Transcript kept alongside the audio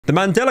The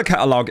Mandela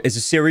Catalogue is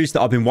a series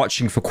that I've been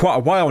watching for quite a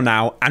while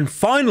now, and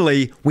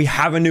finally, we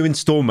have a new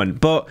installment,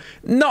 but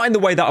not in the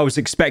way that I was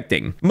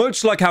expecting.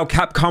 Much like how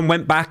Capcom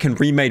went back and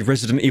remade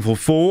Resident Evil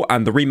 4,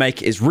 and the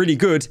remake is really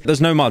good, there's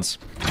no mods.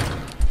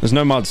 There's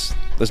no mods.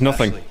 There's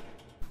nothing.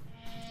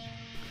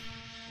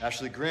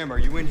 Ashley Graham, are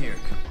you in here?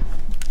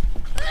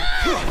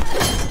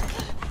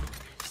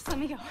 Just let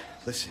me go.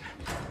 Listen.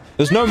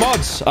 There's no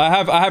mods. I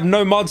have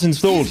no mods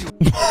installed.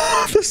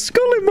 The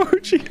skull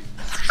emoji.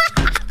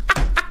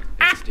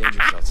 It's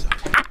dangerous outside.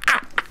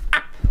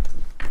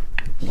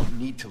 You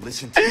need to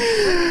listen to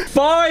me.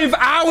 5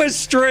 hours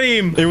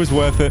stream. It was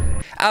worth it.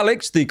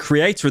 Alex, the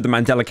creator of the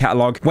Mandela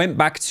Catalogue, went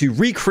back to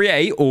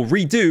recreate or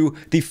redo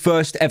the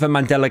first ever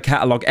Mandela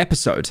Catalogue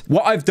episode.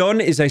 What I've done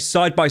is a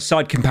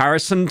side-by-side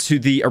comparison to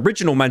the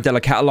original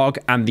Mandela Catalogue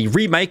and the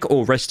remake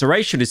or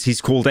restoration, as he's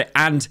called it,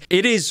 and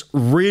it is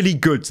really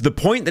good to the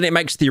point that it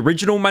makes the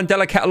original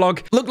Mandela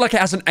Catalogue look like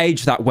it hasn't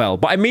aged that well.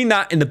 But I mean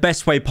that in the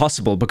best way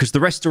possible because the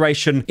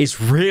restoration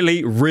is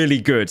really, really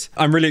good.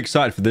 I'm really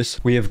excited for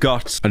this. We have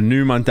got a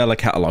new Mandela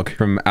Catalogue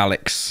from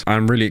Alex.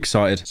 I'm really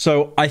excited.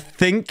 So I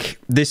think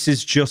this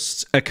is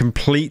just a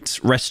complete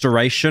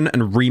restoration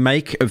and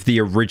remake of the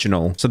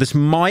original. So this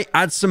might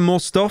add some more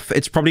stuff.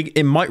 It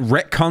might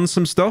retcon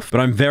some stuff,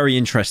 but I'm very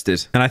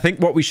interested. And I think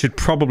what we should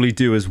probably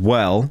do as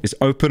well is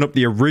open up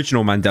the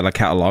original Mandela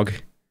Catalogue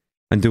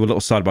and do a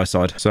little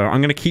side-by-side. So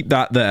I'm going to keep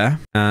that there,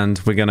 and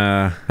we're going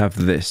to have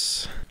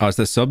this. Oh, is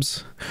there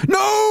subs?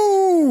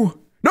 No!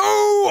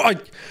 No!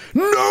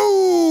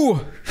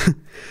 No!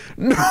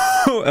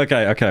 No!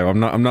 Okay. I'm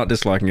not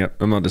disliking it.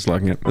 I'm not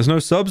disliking it. There's no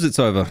subs. It's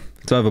over.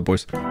 It's over,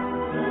 boys.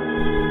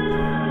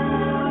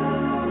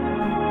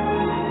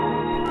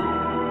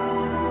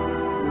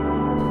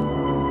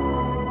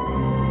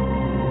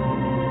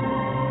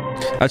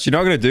 Actually, you know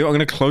what I'm going to do? I'm going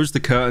to close the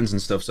curtains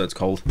and stuff so it's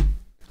cold.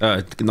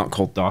 Not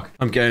cold, dark.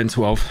 I'm getting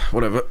 12.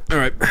 Whatever. All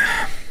right.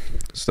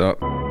 Start.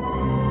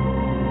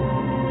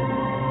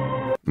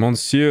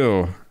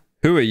 Monsieur,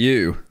 who are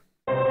you?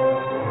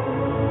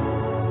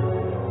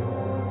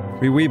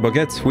 Oui, oui,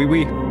 baguette. Oui,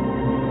 oui.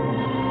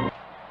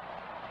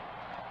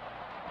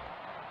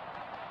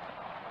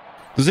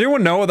 Does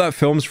anyone know what that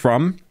film's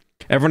from?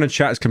 Everyone in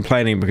chat is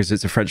complaining because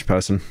it's a French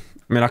person.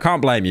 I mean, I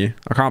can't blame you.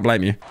 I can't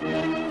blame you.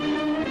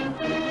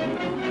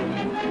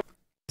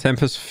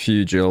 Tempus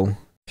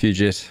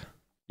Fugit.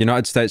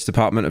 United States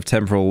Department of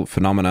Temporal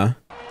Phenomena.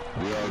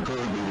 We are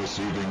currently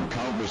receiving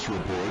countless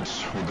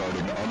reports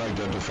regarding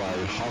unidentified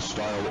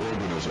hostile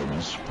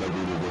organisms that we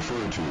will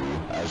refer to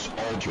as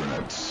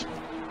alternates.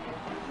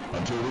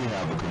 Until we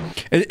have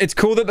a... It's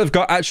cool that they've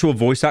got actual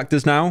voice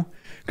actors now.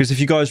 Because if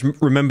you guys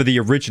remember the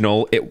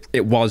original,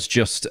 it was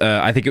just,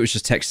 I think it was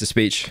just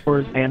text-to-speech.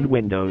 And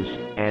Windows,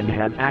 and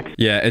had access...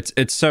 Yeah,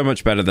 it's so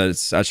much better that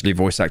it's actually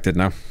voice acted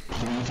now.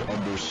 Complete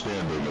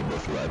understanding of the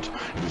threat,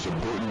 it is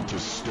important to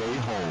stay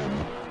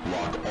home,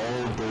 lock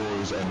all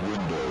doors and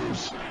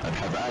windows, and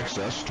have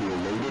access to a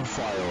loaded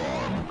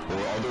firearm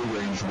or other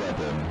ranged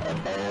weapon at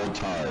all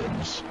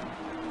times.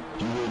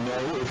 You will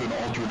know if an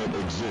alternate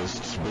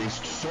exists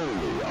based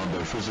solely on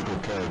their physical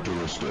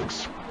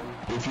characteristics.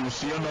 If you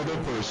see another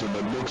person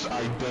that looks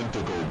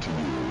identical to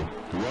you,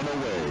 run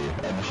away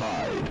and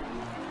hide.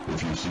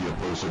 If you see a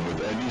person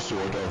with any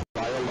sort of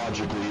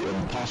biologically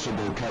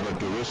impossible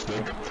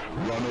characteristic,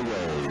 run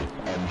away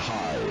and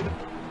hide.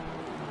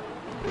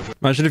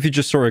 Imagine if you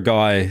just saw a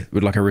guy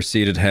with like a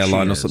receded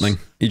hairline or something.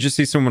 You just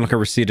see someone with like a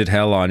receded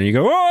hairline and you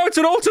go, oh, it's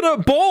an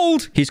alternate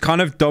bald. He's kind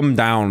of dumbed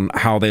down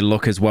how they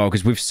look as well,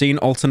 because we've seen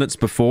alternates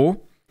before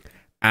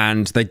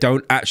and they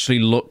don't actually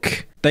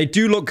look... They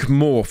do look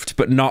morphed,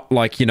 but not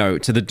like, you know,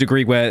 to the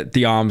degree where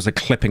the arms are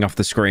clipping off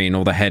the screen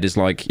or the head is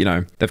like, you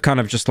know, they've kind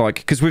of just like...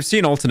 Because we've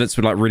seen alternates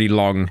with like really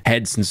long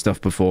heads and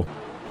stuff before.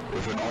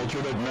 If an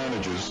alternate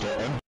manages to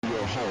enter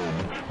your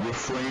home,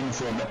 refrain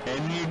from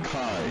any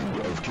kind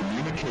of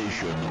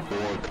communication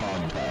or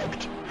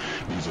contact.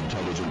 These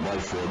intelligent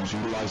life forms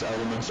utilize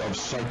elements of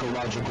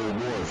psychological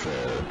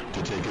warfare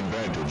to take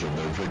advantage of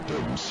their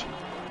victims.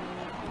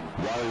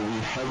 While we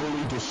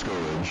heavily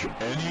discourage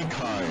any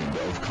kind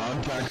of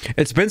contact...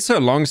 It's been so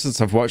long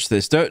since I've watched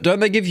this. Don't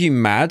they give you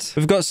mad?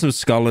 We've got some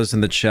scholars in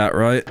the chat,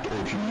 right?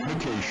 ...or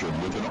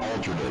communication with an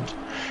alternate,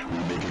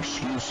 we make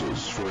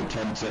excuses for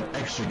attempts at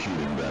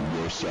executing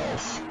them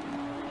yourself.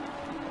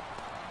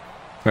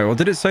 Wait, what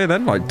did it say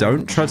then? Like,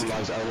 don't try to...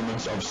 Utilize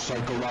elements of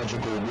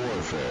psychological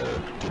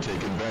warfare to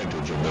take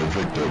advantage of their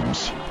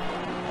victims.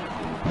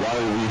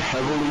 While we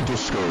heavily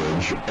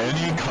discourage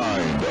any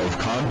kind of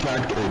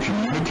contact or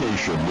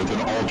communication with an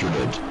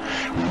alternate,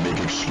 we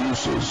make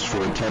excuses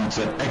for attempts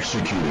at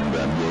executing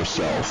them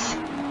yourself.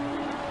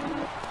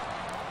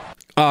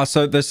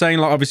 So they're saying,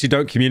 like, obviously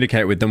don't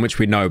communicate with them, which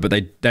we know, but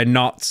they're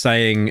not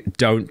saying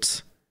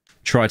don't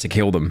try to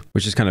kill them,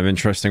 which is kind of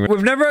interesting.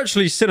 We've never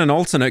actually seen an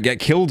alternate get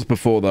killed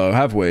before, though,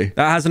 have we?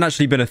 That hasn't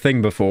actually been a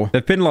thing before.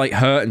 They've been, like,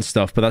 hurt and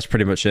stuff, but that's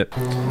pretty much it.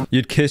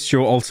 You'd kiss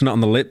your alternate on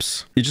the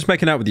lips. You're just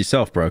making out with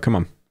yourself, bro. Come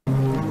on.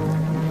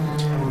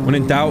 When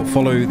in doubt,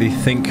 follow the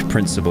think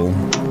principle.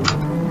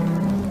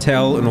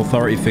 Tell an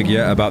authority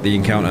figure about the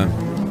encounter.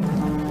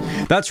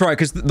 That's right,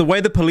 because the way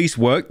the police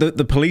work,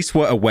 the police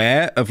were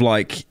aware of,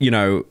 like, you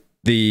know,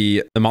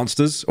 the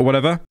monsters or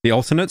whatever, the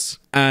alternates,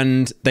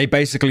 and they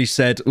basically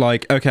said,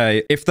 like,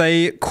 okay, if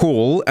they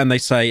call and they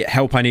say,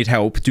 help, I need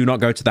help, do not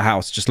go to the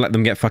house, just let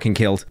them get fucking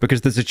killed,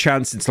 because there's a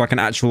chance it's like an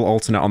actual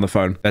alternate on the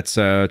phone that's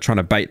trying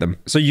to bait them.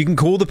 So you can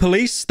call the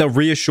police, they'll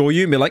reassure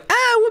you and be like,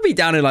 we'll be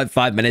down in like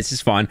 5 minutes,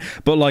 it's fine.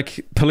 But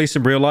like police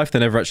in real life, they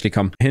never actually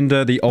come.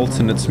 Hinder the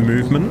alternate's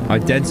movement,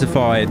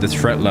 identify the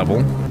threat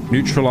level,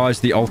 neutralize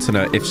the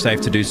alternate if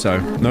safe to do so,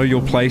 know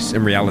your place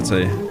in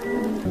reality.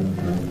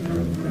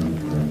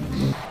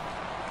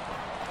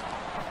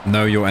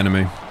 Know your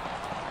enemy.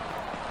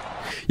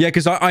 Yeah,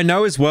 because I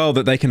know as well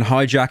that they can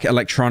hijack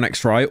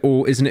electronics, right?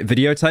 Or isn't it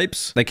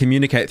videotapes? They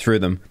communicate through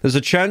them. There's a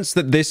chance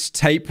that this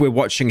tape we're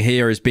watching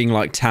here is being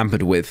like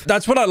tampered with.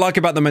 That's what I like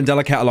about the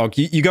Mandela catalog.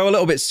 You go a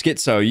little bit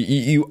schizo.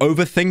 You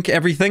overthink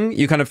everything.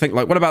 You kind of think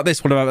like, what about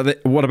this? What about this?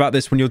 What about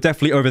this? When you're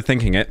definitely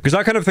overthinking it. Because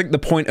I kind of think the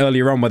point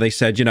earlier on where they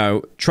said, you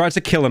know, try to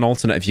kill an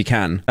alternate if you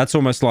can. That's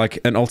almost like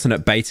an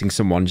alternate baiting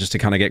someone just to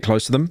kind of get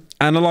close to them.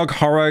 Analog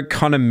horror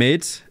kind of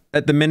mid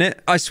at the minute.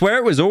 I swear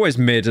it was always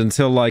mid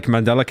until like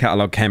Mandela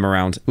catalog came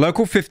around.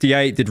 Local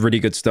 58 did really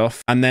good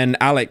stuff, and then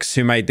Alex,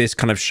 who made this,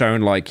 kind of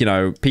shown like, you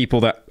know, people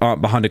that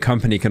aren't behind a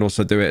company can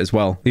also do it as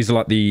well. These are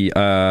like the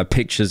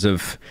pictures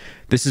of,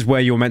 this is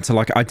where you're meant to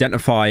like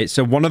identify.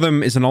 So one of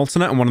them is an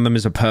alternate and one of them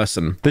is a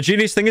person. The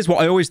genius thing is,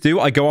 what I always do,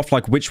 I go off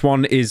like which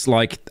one is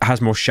like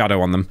has more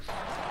shadow on them.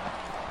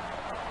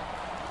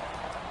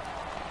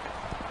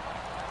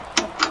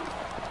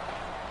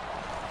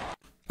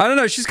 I don't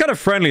know. She's kind of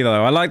friendly,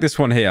 though. I like this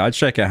one here. I'd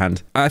shake her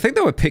hand. I think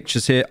there were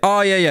pictures here.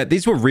 Oh, yeah.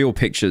 These were real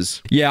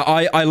pictures. Yeah,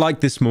 I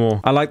like this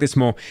more. I like this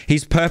more.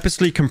 He's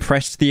purposely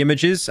compressed the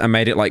images and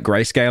made it like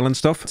grayscale and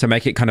stuff to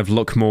make it kind of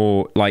look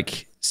more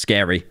like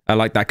scary. I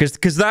like that.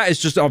 Because that is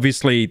just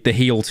obviously the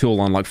heal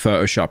tool on like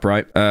Photoshop,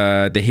 right?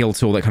 The heal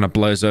tool that kind of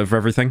blurs over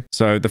everything.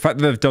 So the fact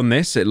that they've done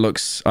this, it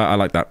looks... I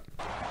like that.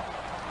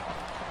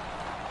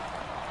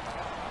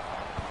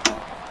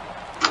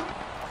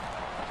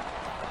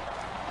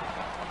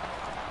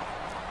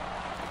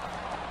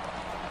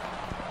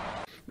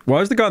 Why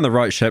is the guy on the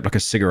right shaped like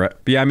a cigarette?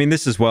 But yeah, I mean,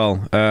 this as well.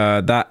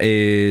 That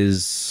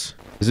is...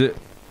 Is it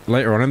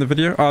later on in the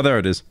video? Oh, there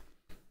it is.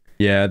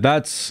 Yeah,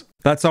 that's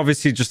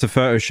obviously just a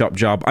Photoshop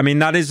job. I mean,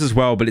 that is as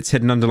well, but it's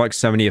hidden under like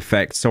so many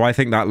effects. So I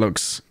think that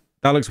looks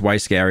way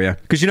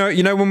scarier. Because you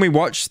know when we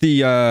watched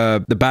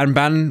the Ban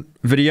Ban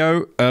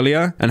video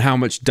earlier and how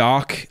much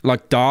dark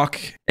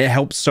it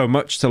helps so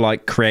much to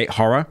like create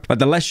horror. Like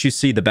the less you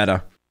see, the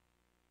better.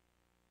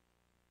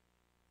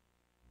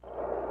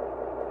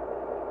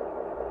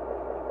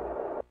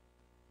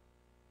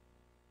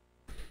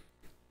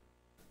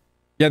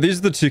 Yeah, these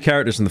are the two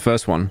characters in the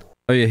first one.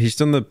 Oh yeah, he's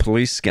done the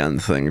police scan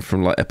thing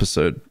from like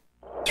episode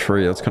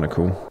 3. That's kind of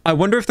cool. I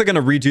wonder if they're going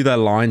to redo their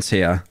lines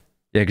here.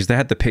 Yeah, because they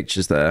had the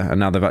pictures there and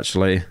now they've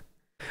actually...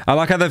 I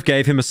like how they've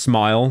gave him a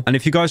smile. And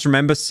if you guys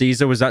remember,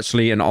 Caesar was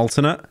actually an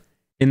alternate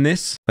in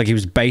this. Like he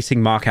was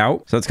baiting Mark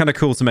out. So it's kind of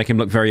cool to make him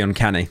look very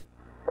uncanny. Hey,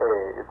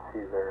 it's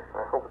Caesar.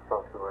 I hope it's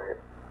not too late.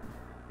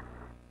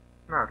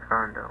 No, it's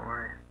fine. Don't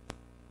worry.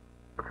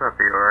 What's up?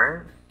 Are you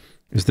alright?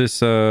 Is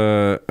this,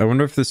 I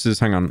wonder if this is...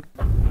 Hang on.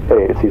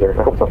 Hey, it's Caesar.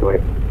 I hope it's not too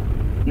late.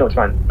 No, it's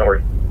fine. Don't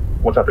worry.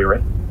 What's up? Are you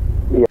right?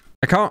 Yeah.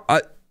 I can't...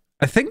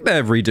 I think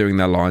they're redoing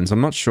their lines.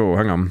 I'm not sure.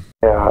 Hang on.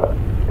 Yeah,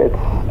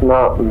 it's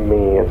not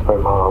me. It's my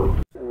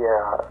mom.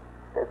 Yeah,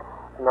 it's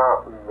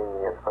not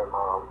me. It's my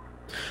mom.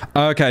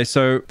 Okay,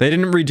 so they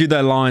didn't redo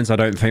their lines, I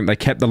don't think. They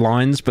kept the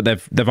lines, but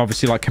they've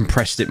obviously, like,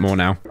 compressed it more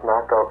now. He's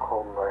knocked out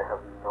cold and I have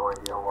no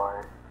idea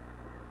why.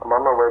 I'm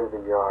on my way to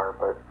the ER,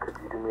 but could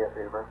you do me a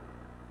favor?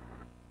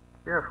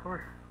 Yeah, of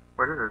course.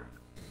 What is it?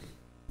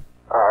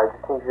 I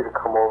just need you to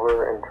come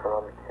over and turn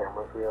on the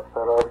cameras we have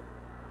set up.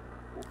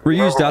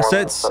 Reused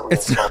assets?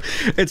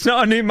 It's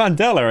not a new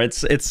Mandela.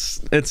 It's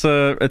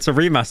a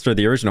remaster of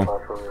the original.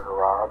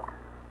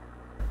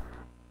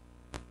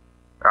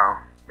 Oh,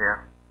 yeah.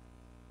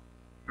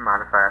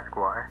 Mind if I ask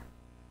why?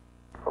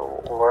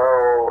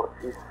 Well,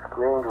 she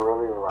screamed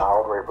really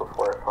loud right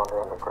before I found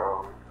her on the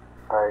ground.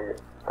 I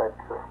just...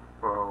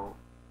 Well,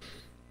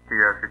 do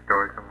you have your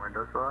doors and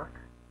windows locked?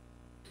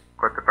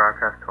 What the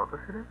broadcast told us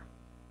it is?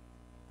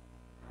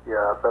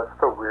 Yeah, that's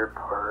the weird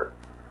part.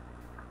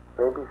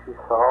 Maybe she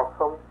saw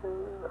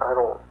something? I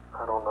don't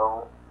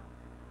know.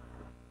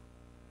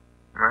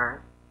 Alright,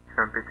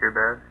 shouldn't be too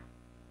bad.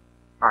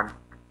 I'm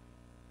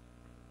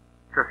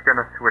just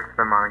gonna switch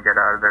them on and get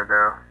out of there,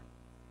 though.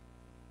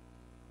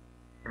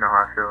 You know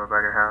how I feel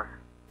about your house.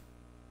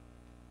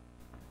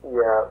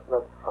 Yeah,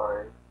 that's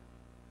fine.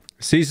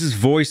 Caesar's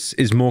voice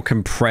is more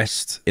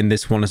compressed in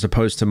this one as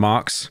opposed to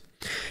Mark's.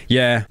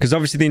 Yeah, because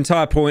obviously the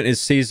entire point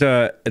is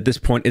Caesar at this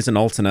point is an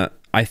alternate,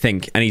 I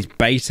think, and he's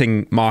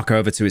baiting Mark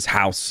over to his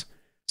house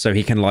so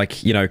he can,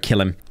 like, you know, kill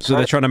him. So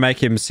they're trying to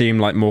make him seem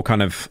like more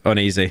kind of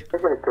uneasy.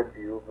 I've got a good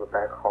view of the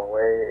back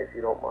hallway, if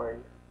you don't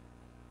mind.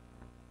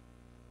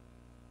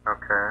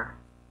 Okay.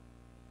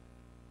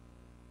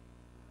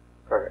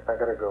 Alright, I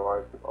gotta go.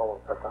 I'm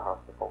almost at the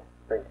hospital.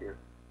 Thank you.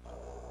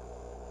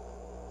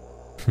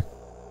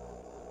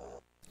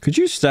 Could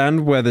you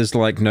stand where there's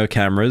like no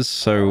cameras,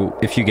 so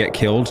if you get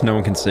killed, no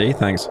one can see?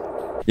 Thanks.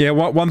 Yeah,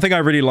 one thing I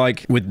really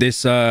like with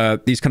this,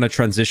 these kind of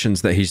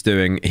transitions that he's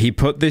doing, he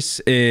put this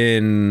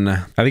in,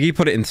 I think he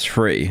put it in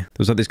 3. There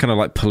was like these kind of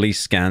like police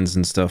scans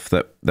and stuff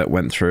that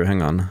went through.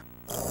 Hang on.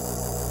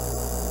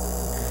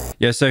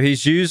 Yeah, so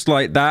he's used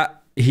like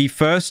that. He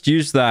first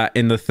used that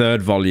in the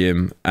 3rd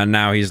volume, and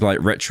now he's like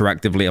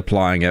retroactively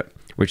applying it,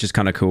 which is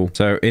kind of cool.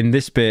 So in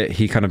this bit,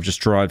 he kind of just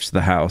drives to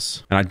the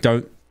house. And I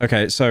don't...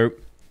 Okay, so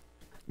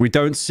we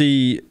don't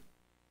see...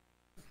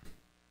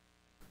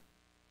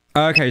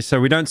 Okay, so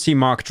we don't see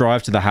Mark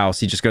drive to the house.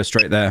 He just goes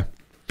straight there.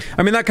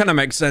 I mean, that kind of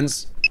makes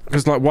sense.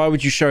 Because, like, why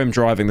would you show him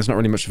driving? There's not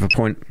really much of a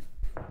point.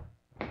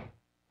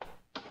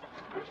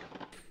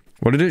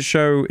 What did it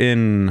show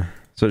in...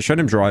 So it showed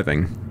him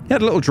driving. He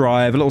had a little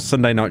drive, a little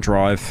Sunday night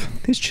drive.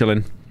 He's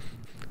chilling.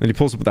 Then he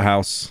pulls up at the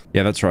house.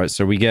 Yeah, that's right.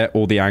 So we get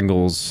all the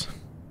angles.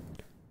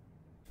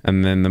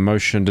 And then the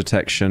motion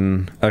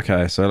detection.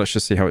 Okay, so let's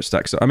just see how it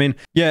stacks up. I mean,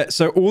 yeah,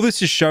 so all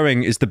this is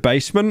showing is the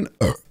basement,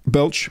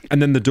 belch,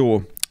 and then the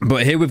door.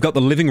 But here we've got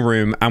the living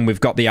room and we've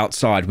got the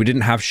outside. We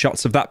didn't have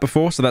shots of that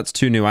before, so that's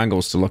 2 new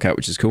angles to look at,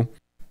 which is cool.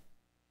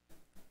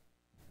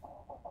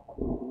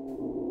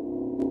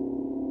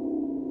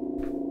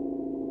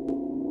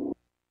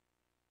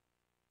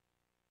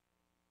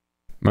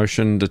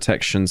 Motion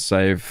detection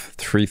save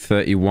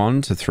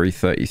 331 to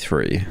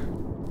 333.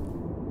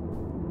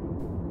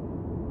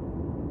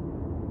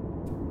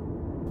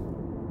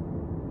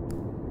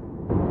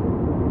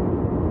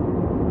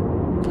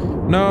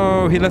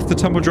 No, he left the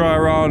tumble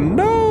dryer on.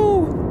 No!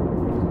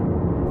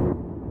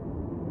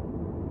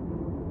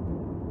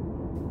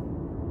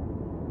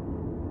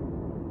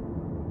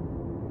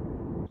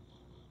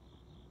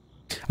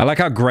 I like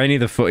how grainy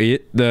the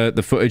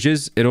footage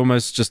is. It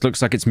almost just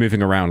looks like it's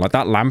moving around. Like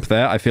that lamp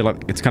there, I feel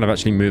like it's kind of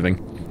actually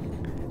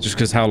moving. Just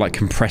because how like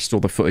compressed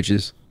all the footage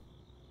is.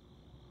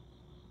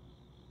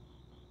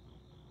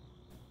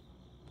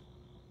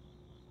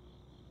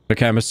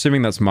 Okay, I'm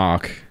assuming that's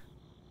Mark.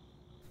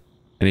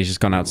 And he's just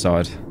gone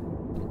outside.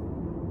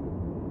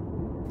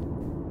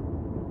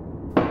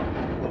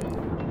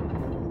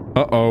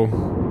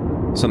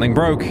 Uh-oh. Something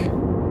broke.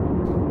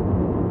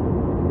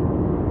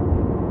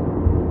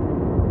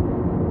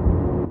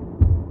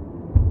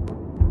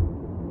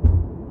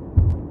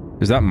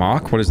 Is that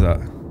Mark? What is that?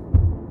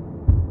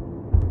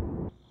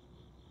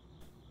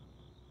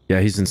 Yeah,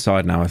 he's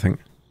inside now, I think.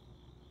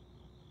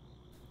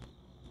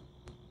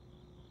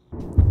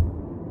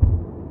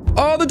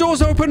 Oh, the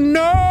door's open!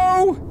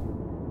 No!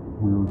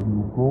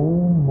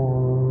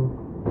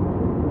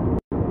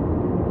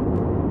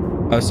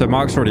 So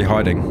Mark's already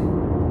hiding.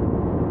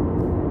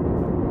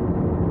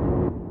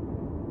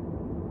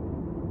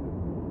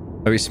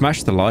 Oh, he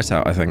smashed the light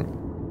out, I think.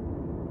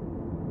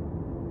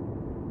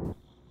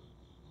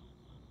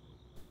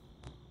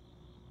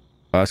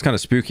 Oh, that's kind of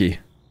spooky.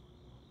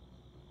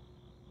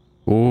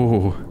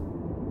 Ooh.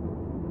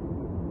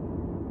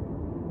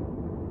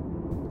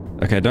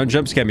 Okay, don't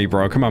jump scare me,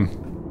 bro. Come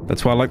on.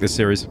 That's why I like this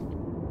series.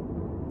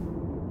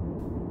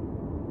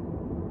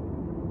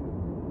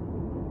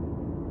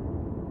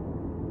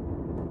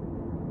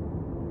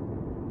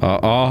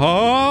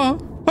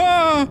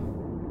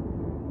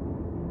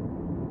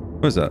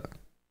 What is that?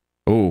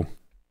 Oh.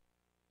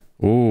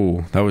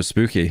 Oh, that was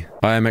spooky.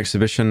 I am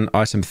exhibition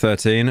item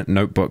 13,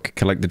 notebook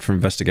collected from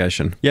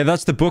investigation. Yeah,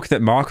 that's the book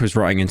that Mark was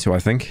writing into, I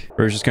think.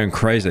 Where he was just going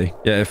crazy.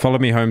 Yeah, follow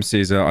me home,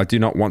 Caesar. I do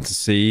not want to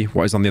see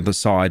what is on the other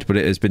side, but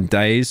it has been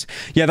days.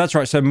 Yeah, that's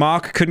right. So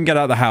Mark couldn't get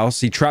out of the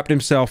house. He trapped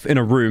himself in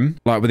a room,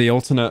 like with the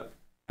alternate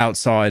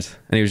outside,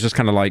 and he was just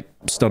kind of like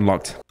stun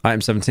locked.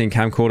 Item 17,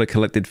 camcorder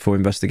collected for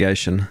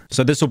investigation.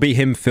 So this will be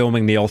him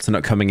filming the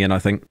alternate coming in, I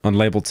think, on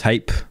label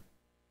tape.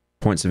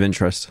 Points of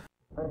interest.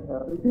 I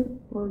have a gift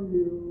for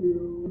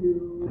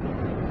you.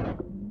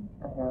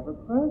 I have a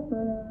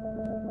present.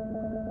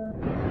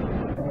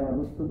 I have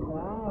a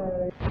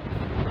surprise.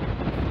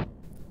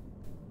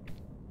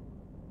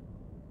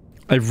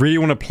 I really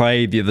want to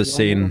play the other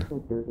scene.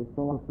 What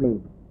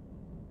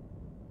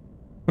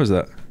was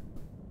that?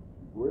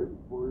 Wait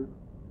for it.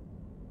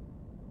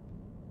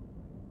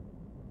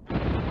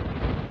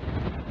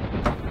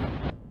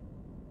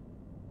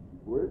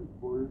 Wait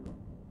for it.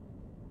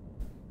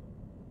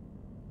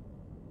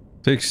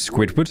 Big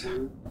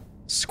Squidward?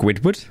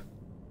 Squidward?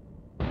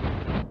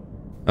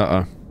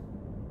 Uh-oh.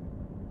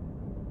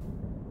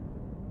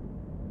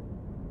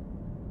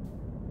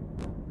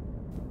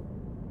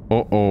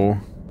 Uh-oh.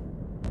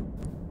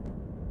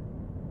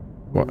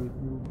 What?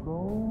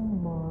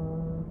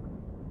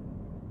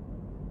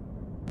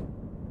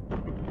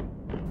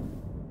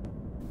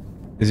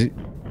 Is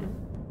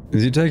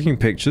he taking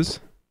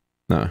pictures?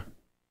 No.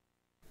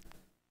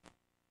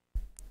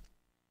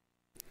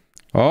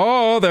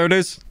 Oh, there it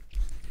is.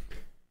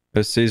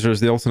 There's Caesar as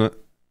the alternate.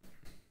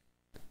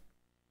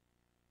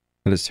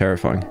 That is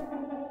terrifying.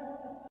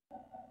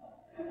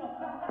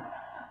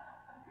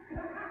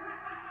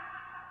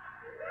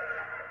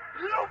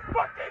 You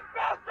fucking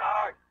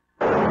bastard!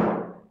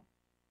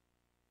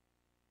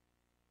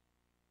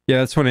 Yeah,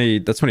 that's when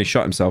he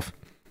shot himself.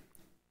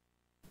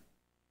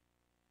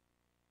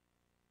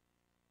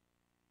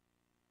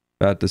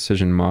 Bad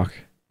decision,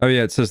 Mark. Oh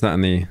yeah, it says that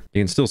in the... You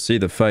can still see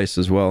the face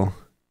as well.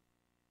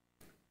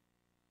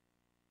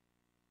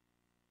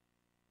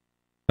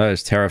 That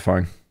is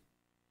terrifying.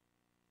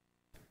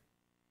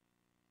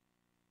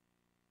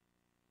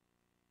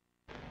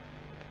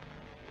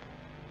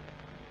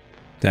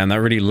 Damn, that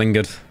really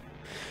lingered.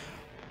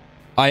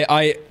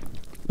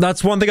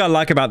 That's one thing I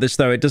like about this,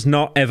 though. It does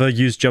not ever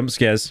use jump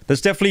scares.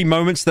 There's definitely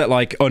moments that,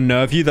 like,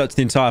 unnerve you. That's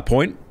the entire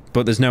point.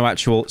 But there's no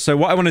actual... So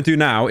what I want to do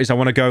now is I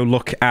want to go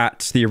look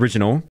at the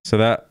original. So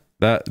that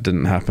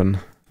didn't happen.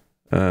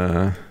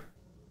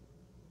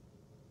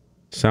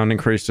 Sound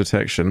increased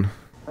detection.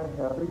 I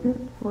have a gift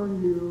for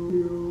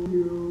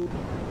you.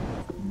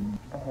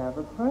 I have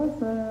a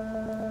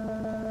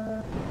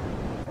present.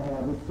 I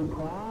have a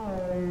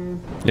surprise.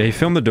 Yeah, he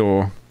filmed the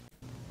door.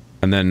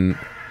 And then...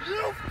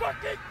 You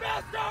fucking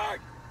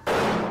bastard!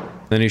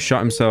 Then he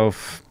shot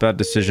himself. Bad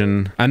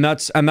decision. And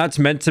that's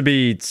meant to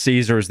be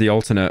Caesar as the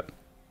alternate.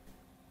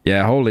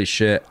 Yeah, holy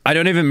shit. I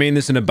don't even mean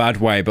this in a bad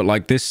way, but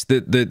like this,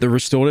 the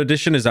restored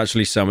edition is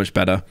actually so much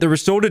better. The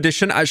restored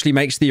edition actually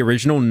makes the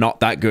original not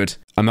that good.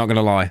 I'm not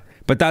gonna lie.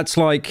 But that's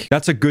like,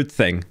 that's a good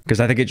thing. Because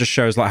I think it just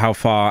shows like how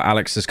far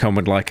Alex has come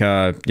with like,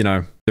 you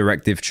know,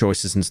 directive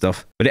choices and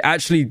stuff. But it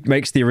actually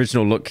makes the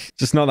original look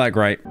just not that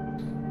great.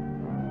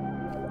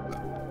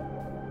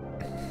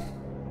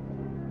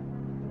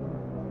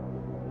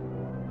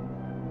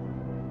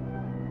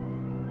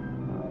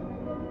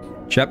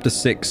 Chapter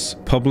 6,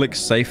 Public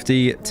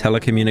Safety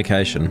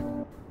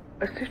Telecommunication.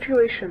 A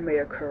situation may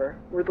occur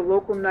where the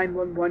local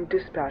 911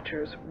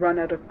 dispatchers run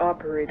out of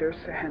operators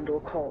to handle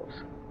calls,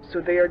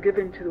 so they are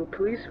given to the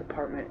police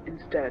department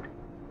instead.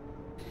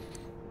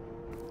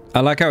 I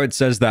like how it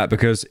says that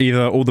because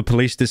either all the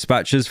police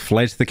dispatchers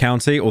fled the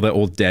county or they're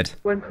all dead.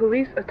 When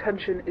police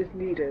attention is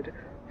needed,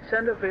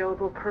 send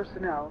available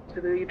personnel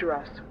to the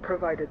address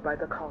provided by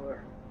the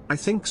caller. I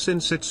think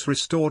since it's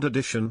restored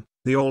edition,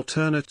 the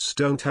alternates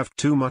don't have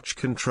too much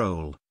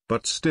control,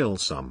 but still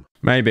some.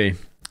 Maybe.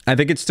 I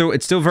think it's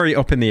still very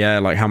up in the air,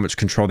 like how much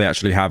control they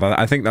actually have.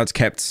 I think that's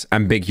kept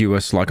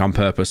ambiguous, like on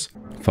purpose.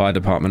 Fire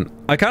department.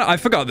 I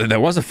forgot that there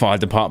was a fire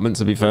department,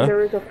 to be fair. If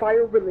there is a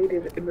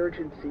fire-related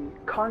emergency,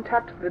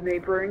 contact the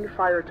neighboring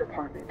fire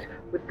department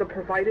with the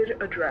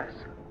provided address,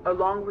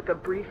 along with a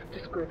brief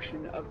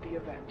description of the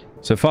event.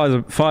 So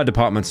fire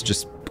departments are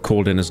just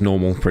called in as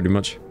normal, pretty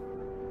much.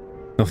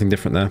 Nothing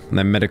different there. And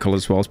then medical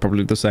as well is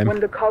probably the same. When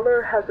the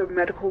caller has a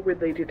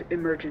medical-related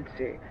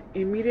emergency,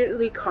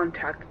 immediately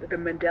contact the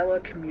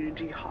Mandela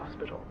Community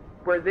Hospital,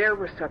 where their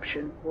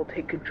reception will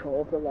take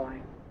control of the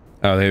line.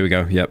 Oh, there we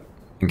go. Yep.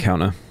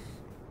 Encounter.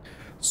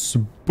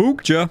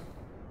 Spooked ya.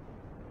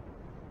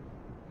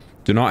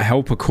 Do not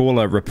help a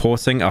caller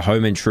reporting a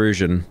home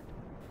intrusion,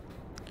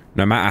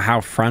 no matter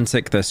how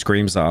frantic their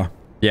screams are.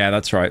 Yeah,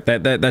 that's right.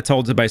 They're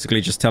told to basically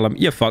just tell them,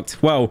 you're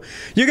fucked. Well,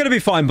 you're gonna be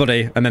fine,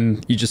 buddy. And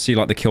then you just see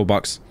like the kill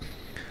box.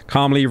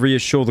 Calmly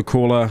reassure the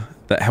caller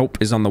that help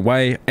is on the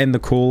way. End the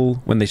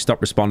call when they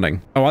stop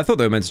responding. Oh, I thought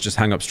they were meant to just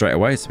hang up straight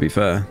away, to be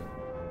fair.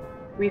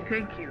 We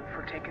thank you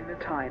for taking the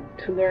time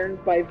to learn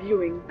by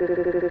viewing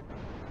the...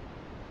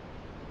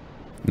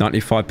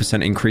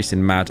 95% increase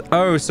in MAD.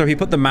 Oh, so he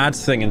put the MAD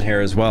thing in here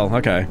as well.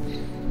 Okay.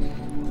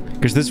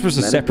 Because this was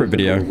a separate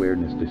video. Metaphysical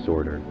awareness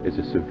disorder is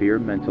a severe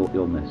mental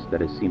illness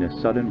that has seen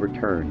a sudden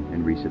return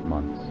in recent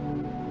months.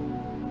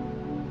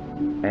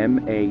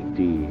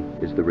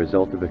 MAD is the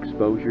result of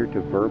exposure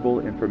to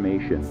verbal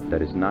information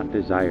that is not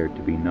desired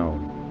to be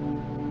known.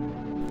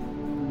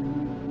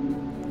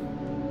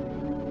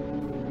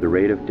 The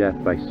rate of death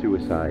by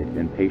suicide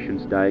in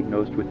patients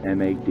diagnosed with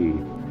MAD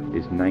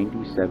is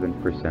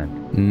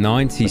 97%.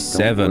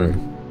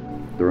 97.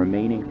 The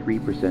remaining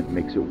 3%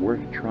 makes it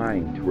worth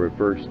trying to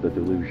reverse the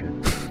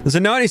delusion. There's a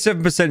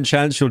 97%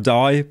 chance you'll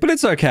die, but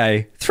it's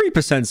okay.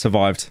 3%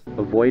 survived.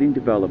 Avoiding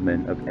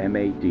development of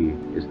MAD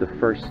is the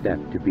first step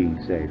to being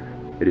safe.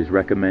 It is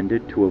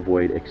recommended to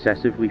avoid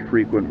excessively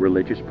frequent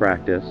religious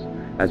practice,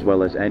 as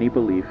well as any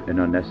belief in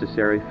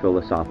unnecessary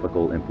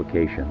philosophical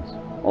implications.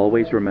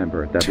 Always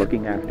remember that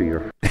looking after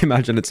your...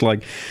 Imagine it's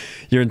like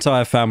your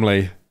entire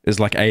family is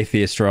like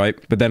atheist, right?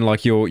 But then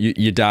like your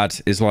dad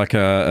is like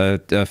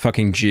a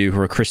fucking Jew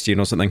or a Christian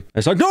or something.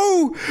 It's like,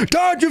 no,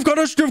 Dad, you've got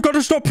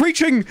to stop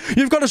preaching.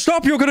 You've got to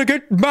stop. You're going to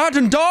get mad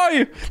and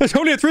die. There's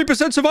only a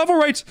 3% survival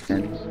rate.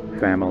 Friends,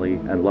 family,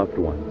 and loved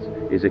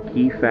ones is a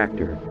key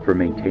factor for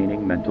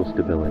maintaining mental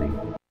stability.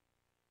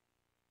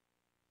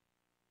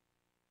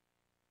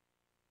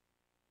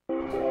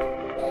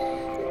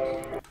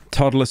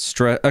 Toddler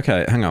stress.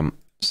 Okay, hang on.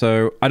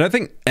 So I don't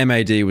think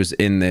MAD was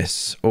in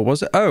this, or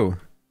was it? Oh.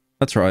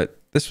 That's right.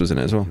 This was in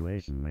it as well.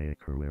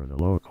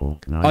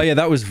 Oh yeah,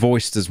 that was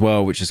voiced as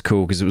well, which is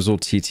cool because it was all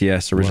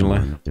TTS originally.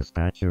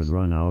 Dispatchers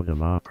run out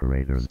of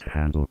operators to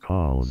handle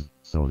calls,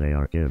 so they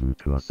are given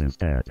to us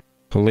instead.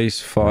 Police,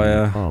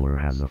 fire. When the caller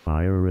has a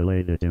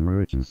fire-related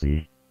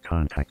emergency,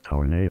 contact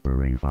our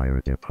neighboring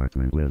fire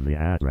department with the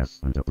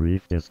address and a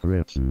brief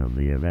description of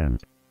the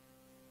event.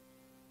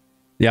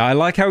 Yeah, I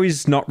like how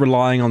he's not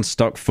relying on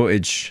stock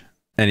footage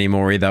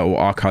anymore either, or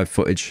archive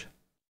footage.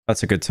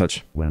 That's a good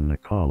touch. When the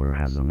caller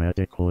has a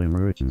medical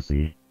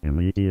emergency,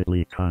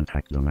 immediately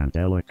contact the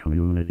Mandela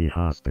Community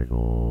Hospital.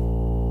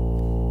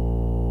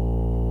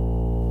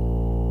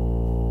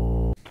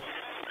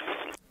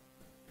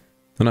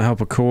 Do not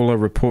help a caller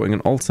reporting an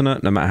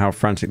alternate, no matter how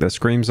frantic their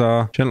screams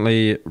are.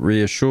 Gently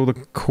reassure the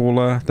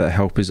caller that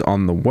help is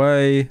on the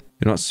way.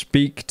 Do not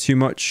speak too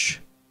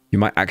much. You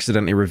might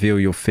accidentally reveal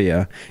your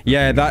fear.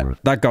 Yeah,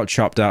 that got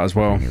chopped out as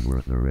well. Nothing is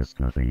worth the risk.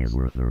 Nothing is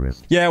worth the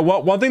risk. Yeah,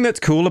 one thing that's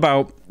cool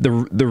about the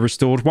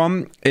restored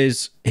one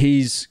is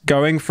he's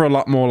going for a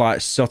lot more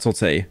like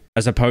subtlety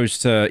as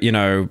opposed to, you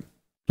know,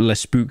 le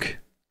spook,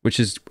 which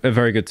is a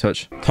very good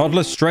touch.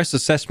 Toddler stress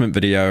assessment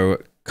video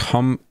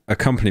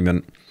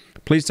accompaniment.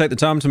 Please take the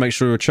time to make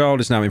sure your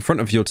child is now in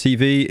front of your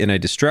TV in a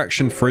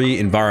distraction-free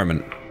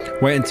environment.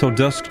 Wait until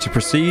dusk to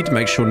proceed.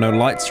 Make sure no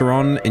lights are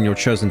on in your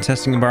chosen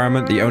testing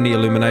environment. The only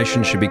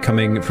illumination should be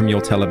coming from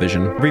your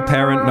television. Every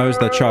parent knows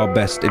their child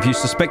best. If you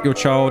suspect your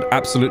child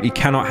absolutely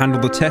cannot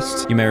handle the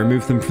test, you may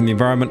remove them from the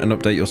environment and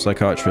update your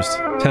psychiatrist.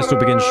 Test will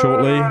begin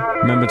shortly.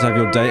 Remember to have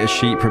your data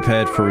sheet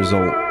prepared for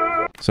result.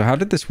 So how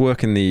did this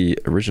work in the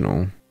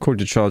original?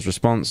 According to child's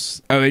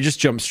response. Oh, it just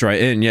jumped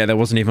straight in. Yeah, there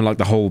wasn't even like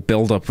the whole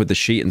build-up with the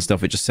sheet and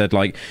stuff. It just said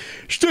like,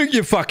 stick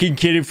your fucking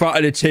kid in front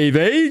of the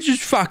TV.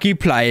 Just fucking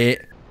play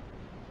it.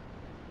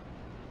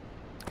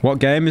 What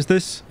game is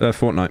this?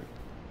 Fortnite.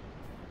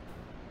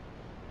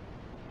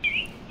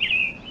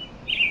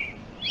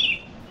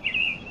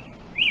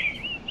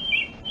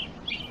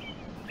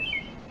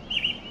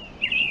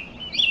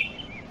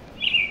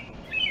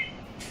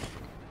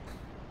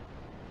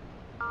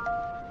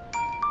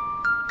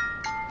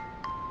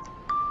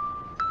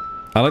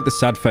 I like the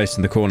sad face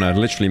in the corner,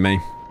 literally me.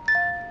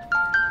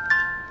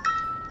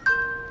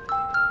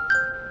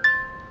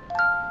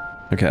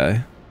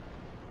 Okay.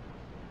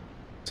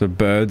 So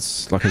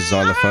birds, like a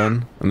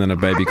xylophone, and then a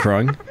baby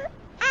crying.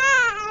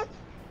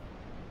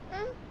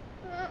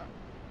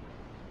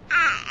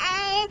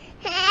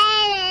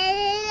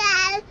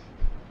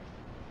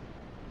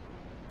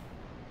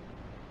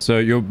 So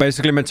you're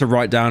basically meant to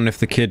write down if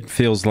the kid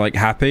feels like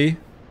happy,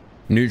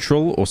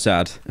 neutral, or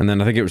sad. And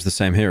then I think it was the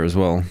same here as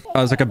well. Oh,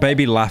 it was like a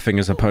baby laughing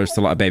as opposed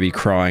to like a baby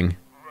crying.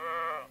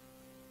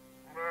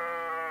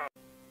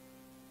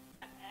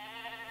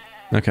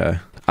 Okay.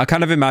 I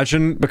kind of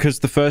imagine, because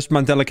the first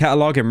Mandela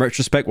catalog in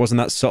retrospect wasn't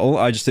that subtle,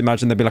 I just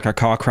imagine there'd be like a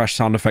car crash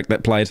sound effect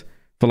that played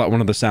for like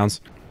one of the sounds.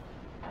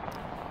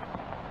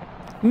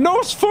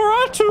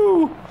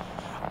 Nosferatu!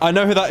 I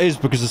know who that is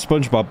because of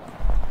SpongeBob.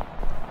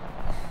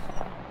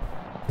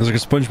 There's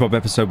like a SpongeBob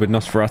episode with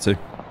Nosferatu.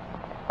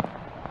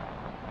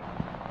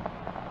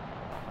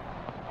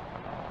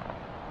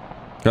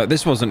 Like,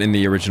 this wasn't in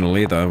the original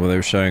either, where they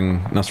were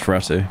showing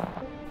Nosferatu.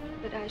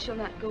 But I shall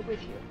not go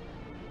with you.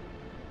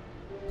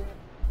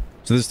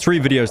 So there's 3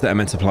 videos that are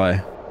meant to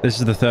play. This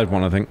is the 3rd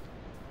one, I think.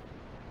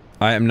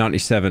 I am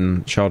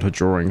 97 childhood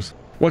drawings.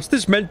 What's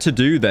this meant to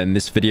do then,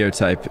 this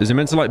videotape? Is it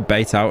meant to like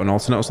bait out an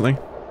alternate or something?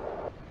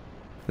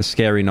 The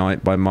Scary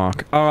Night by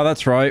Mark. Oh,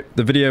 that's right.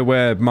 The video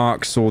where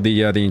Mark saw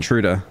the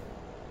intruder.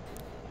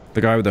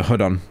 The guy with the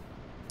hood on.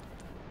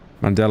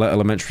 Mandela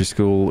Elementary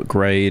School,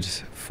 grade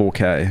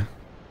 4K.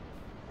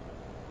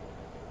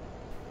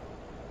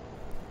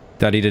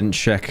 Daddy didn't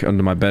check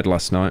under my bed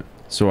last night,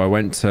 so I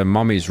went to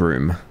Mommy's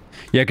room.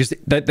 Yeah, because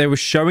they were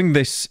showing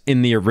this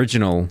in the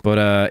original,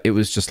 but it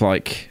was just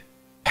like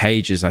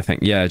pages, I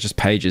think. Yeah, just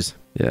pages.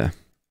 Yeah.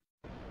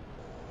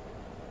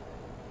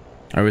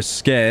 I was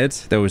scared.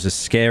 There was a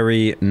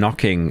scary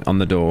knocking on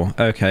the door.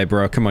 Okay,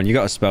 bro, come on. You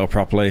got to spell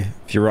properly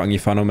if you're writing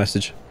your final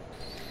message.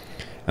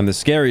 And the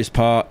scariest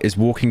part is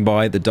walking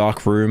by the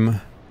dark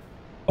room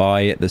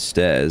by the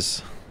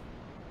stairs.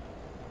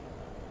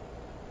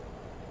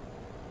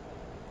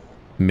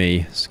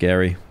 Me.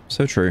 Scary.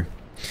 So true.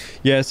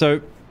 Yeah,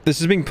 so this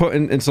is being put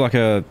into like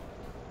a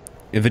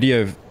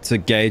video to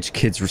gauge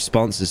kids'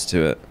 responses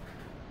to it.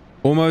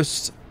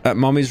 Almost at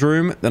Mommy's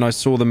room, then I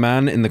saw the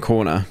man in the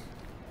corner.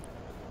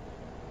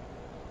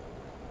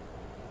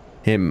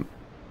 Him.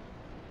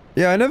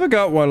 Yeah, I never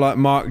got why like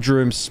Mark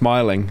drew him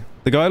smiling.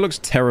 The guy looks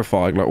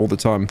terrified like all the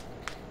time.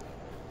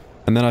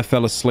 And then I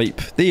fell asleep.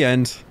 The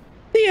end.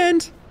 The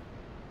end.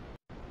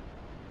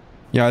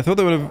 Yeah, I thought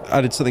they would have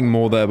added something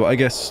more there, but I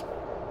guess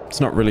it's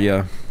not really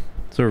a...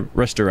 It's a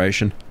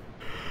restoration.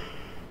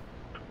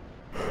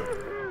 Is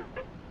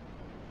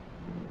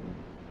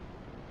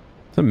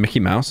that Mickey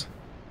Mouse?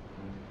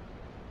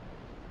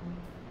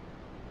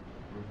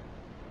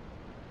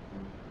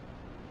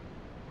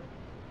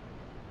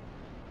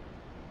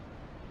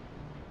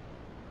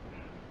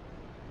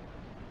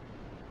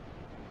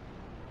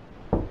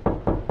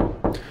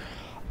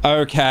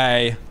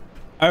 Okay.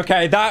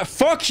 Okay, that...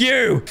 Fuck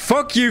you!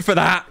 Fuck you for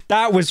that!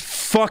 That was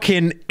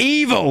fucking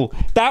evil!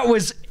 That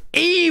was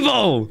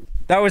evil!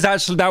 That was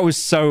actually... That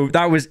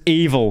was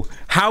evil.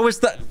 How is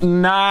that...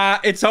 Nah,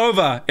 it's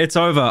over. It's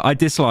over. I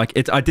dislike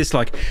it. I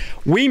dislike...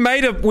 We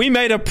made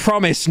a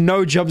promise.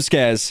 No jump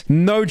scares.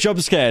 No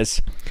jump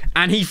scares.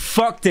 And he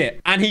fucked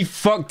it. And he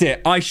fucked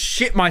it. I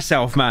shit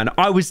myself, man.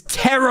 I was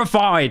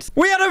terrified.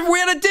 We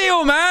had a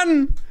deal,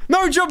 man!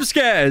 No jump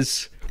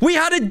scares. We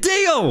had a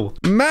deal.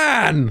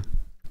 Man.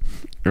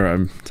 All right,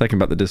 I'm taking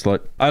back the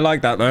dislike. I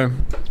like that, though.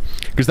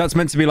 Because that's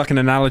meant to be like an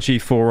analogy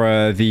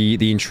for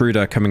the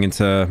intruder coming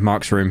into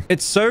Mark's room.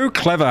 It's so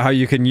clever how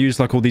you can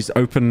use like all these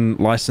open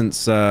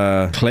license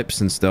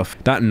clips and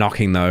stuff. That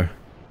knocking, though.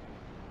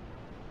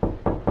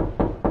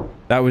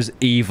 That was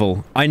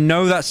evil. I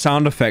know that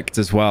sound effect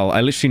as well.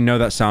 I literally know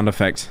that sound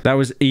effect. That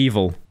was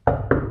evil.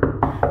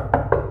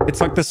 It's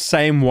like the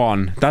same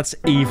one. That's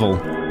evil.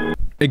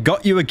 It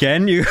got you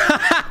again? You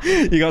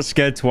you got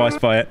scared twice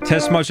by it.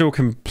 Test module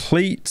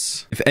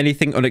complete. If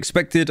anything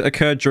unexpected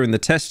occurred during the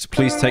test,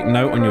 please take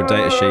note on your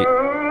data sheet.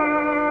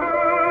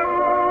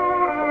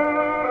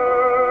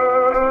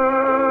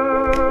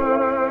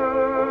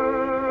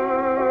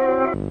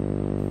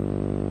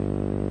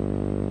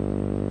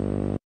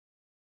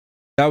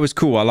 That was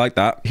cool. I like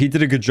that. He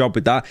did a good job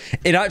with that.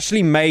 It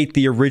actually made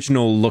the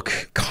original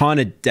look kind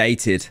of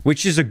dated,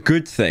 which is a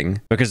good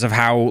thing because of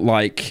how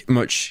like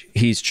much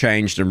he's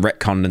changed and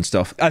retconned and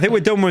stuff. I think we're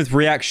done with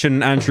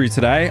reaction Andrew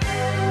today.